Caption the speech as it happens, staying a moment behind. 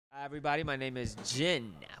Hi everybody, my name is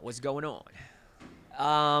Jin. What's going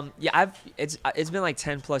on? Yeah, it's been like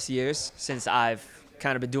 10 plus years since I've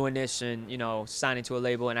kind of been doing this and signing to a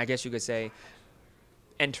label, and I guess you could say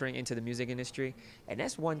entering into the music industry. And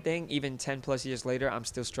that's one thing, even 10 plus years later, I'm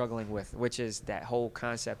still struggling with, which is that whole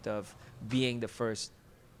concept of being the first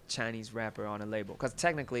Chinese rapper on a label. Because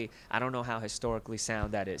technically, I don't know how historically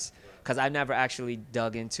sound that is. Because I've never actually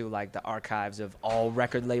dug into like the archives of all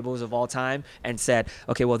record labels of all time and said,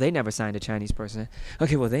 okay, well, they never signed a Chinese person.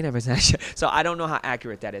 Okay, well, they never signed. So I don't know how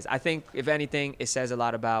accurate that is. I think, if anything, it says a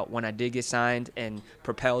lot about when I did get signed and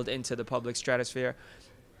propelled into the public stratosphere.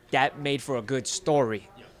 That made for a good story.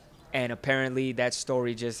 And apparently that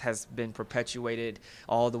story just has been perpetuated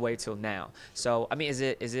all the way till now. So, I mean, is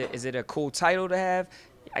it a cool title to have?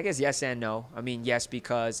 I guess yes and no. I mean, yes,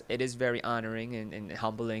 because it is very honoring and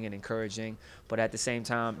humbling and encouraging. But at the same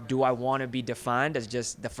time, do I want to be defined as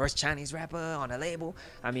just the first Chinese rapper on a label?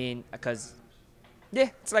 I mean, because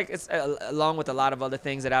yeah, it's along with a lot of other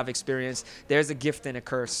things that I've experienced, there's a gift and a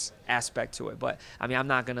curse aspect to it. But I mean, I'm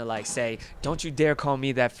not gonna like say, don't you dare call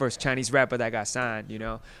me that first Chinese rapper that got signed,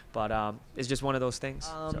 But it's just one of those things.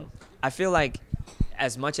 So I feel like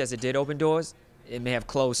as much as it did open doors, it may have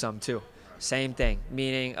closed some too. Same thing,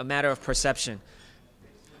 meaning a matter of perception.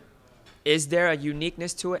 Is there a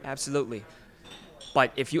uniqueness to it? Absolutely.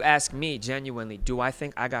 But if you ask me genuinely, do I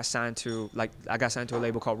think I got signed to a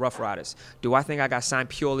label called Rough Riders? Do I think I got signed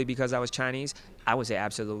purely because I was Chinese? I would say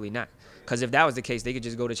absolutely not. Because if that was the case, they could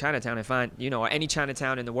just go to Chinatown and find, or any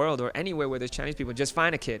Chinatown in the world or anywhere where there's Chinese people, just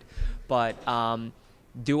find a kid. But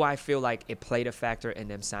do I feel like it played a factor in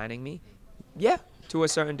them signing me? Yeah, to a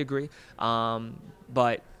certain degree.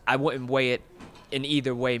 But I wouldn't weigh it in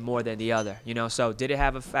either way more than the other, So did it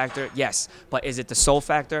have a factor? Yes. But is it the sole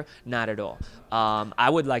factor? Not at all. I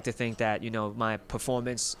would like to think that, my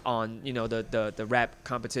performance on, the rap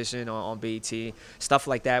competition on BET, stuff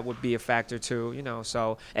like that would be a factor too,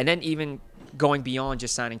 So, and then even going beyond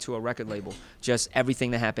just signing to a record label, just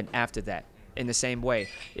everything that happened after that. In the same way,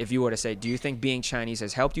 if you were to say, do you think being Chinese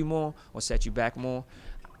has helped you more or set you back more?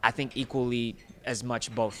 I think equally as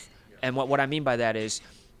much both. And what I mean by that is,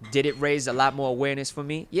 did it raise a lot more awareness for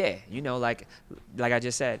me? Yeah, like I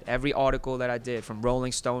just said, every article that I did, from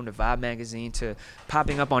Rolling Stone to Vibe magazine to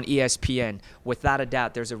popping up on ESPN, without a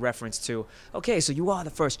doubt, there's a reference to, okay, so you are the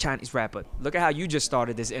first Chinese rapper. Look at how you just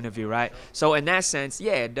started this interview, right? So in that sense,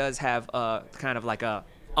 yeah, it does have a kind of like a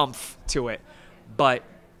umph to it. But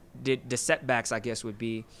the setbacks, I guess, would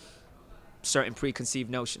be certain preconceived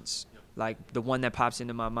notions. Like the one that pops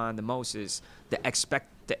into my mind the most is the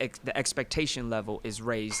expectation level is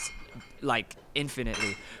raised like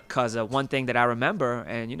infinitely, because one thing that I remember,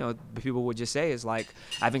 and people would just say, is like,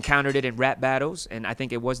 I've encountered it in rap battles, and I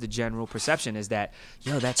think it was the general perception is that,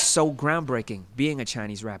 that's so groundbreaking being a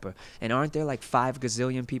Chinese rapper, and aren't there like 5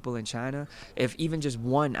 gazillion people in China? If even just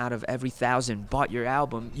 1 out of every 1,000 bought your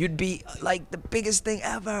album, you'd be like the biggest thing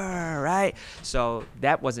ever, right? So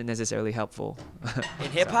that wasn't necessarily helpful.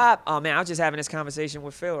 In hip hop, oh man, I was just having this conversation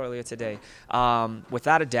with Phil earlier today.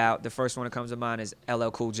 Without a doubt, the first one that comes to mind is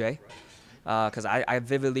LL Cool J. Because I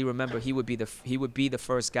vividly remember he would be the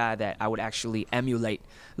first guy that I would actually emulate,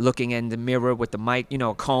 looking in the mirror with the mic,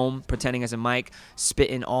 comb, pretending as a mic,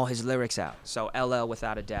 spitting all his lyrics out. So LL,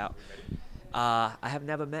 without a doubt. I have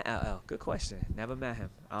never met LL. Good question. Never met him.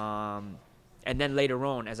 And then later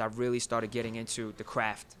on, as I really started getting into the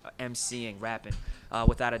craft, MCing, rapping,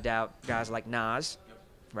 without a doubt, guys like Nas,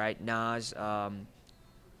 right? Nas,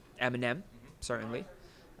 Eminem, certainly.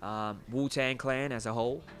 Wu-Tang Clan as a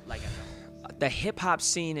whole. The hip-hop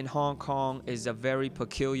scene in Hong Kong is a very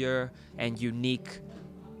peculiar and unique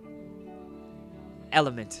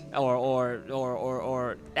element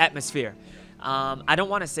or atmosphere. I don't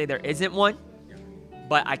want to say there isn't one,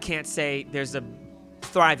 but I can't say there's a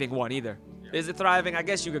thriving one either. Is it thriving? I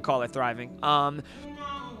guess you could call it thriving.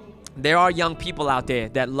 There are young people out there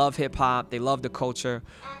that love hip-hop, they love the culture,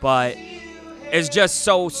 but it's just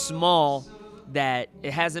so small that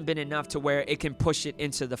it hasn't been enough to where it can push it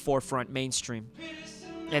into the forefront mainstream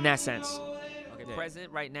in that sense. Okay, present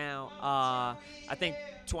right now, I think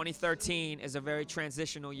 2013 is a very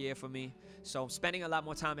transitional year for me. So I'm spending a lot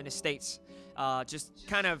more time in the States, just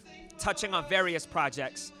kind of touching on various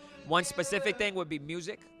projects. One specific thing would be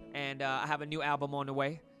music, and I have a new album on the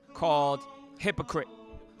way called Hypocrite.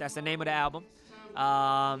 That's the name of the album.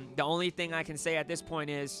 The only thing I can say at this point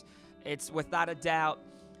is it's without a doubt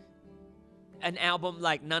an album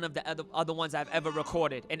like none of the other ones I've ever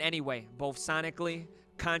recorded in any way, both sonically,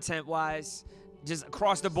 content-wise, just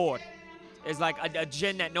across the board. It's like a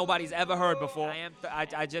Jin that nobody's ever heard before.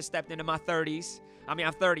 I just stepped into my 30s. I mean,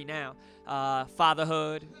 I'm 30 now.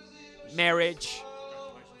 Fatherhood, marriage,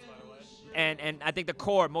 and I think the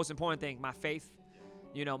core, most important thing, my faith.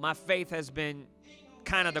 You know, my faith has been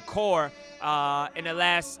kind of the core in the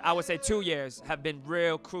last, I would say, 2 years have been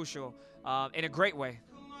real crucial in a great way.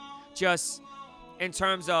 Just in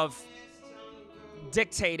terms of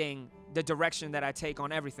dictating the direction that I take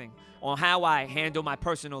on everything, on how I handle my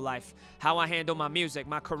personal life, how I handle my music,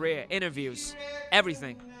 my career, interviews,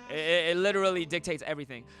 everything. It literally dictates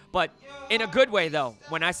everything. But in a good way, though.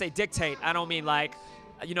 When I say dictate, I don't mean like,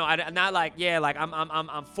 you know, I'm not like, yeah, like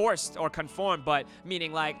I'm forced or conformed, but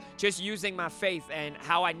meaning like just using my faith and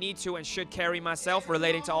how I need to and should carry myself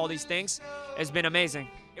relating to all these things has been amazing.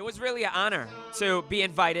 It was really an honor to be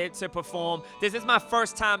invited to perform. This is my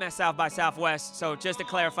first time at South by Southwest, so just to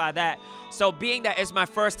clarify that. So being that it's my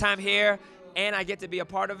first time here and I get to be a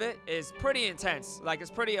part of it is pretty intense. Like,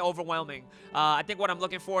 it's pretty overwhelming. I think what I'm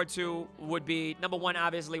looking forward to would be, number one,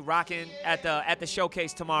 obviously rocking at the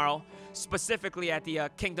showcase tomorrow, specifically at the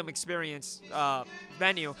Kingdom Experience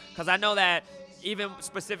venue, because I know that even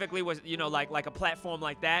specifically with, you know, like a platform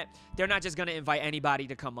like that, they're not just gonna invite anybody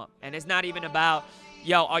to come up. And it's not even about,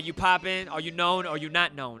 yo, are you popping? Are you known? Are you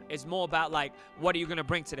not known? It's more about like, what are you gonna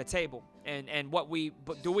bring to the table? And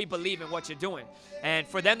do we believe in what you're doing? And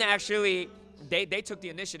for them to actually, they took the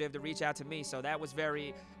initiative to reach out to me, so that was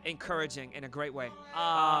very encouraging in a great way.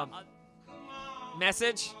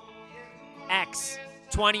 Message, X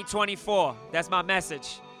 2024. That's my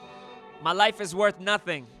message. My life is worth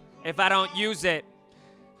nothing if I don't use it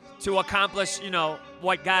to accomplish, you know,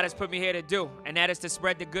 what God has put me here to do, and that is to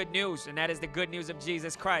spread the good news, and that is the good news of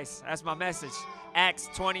Jesus Christ. That's my message. Acts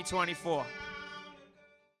 2024.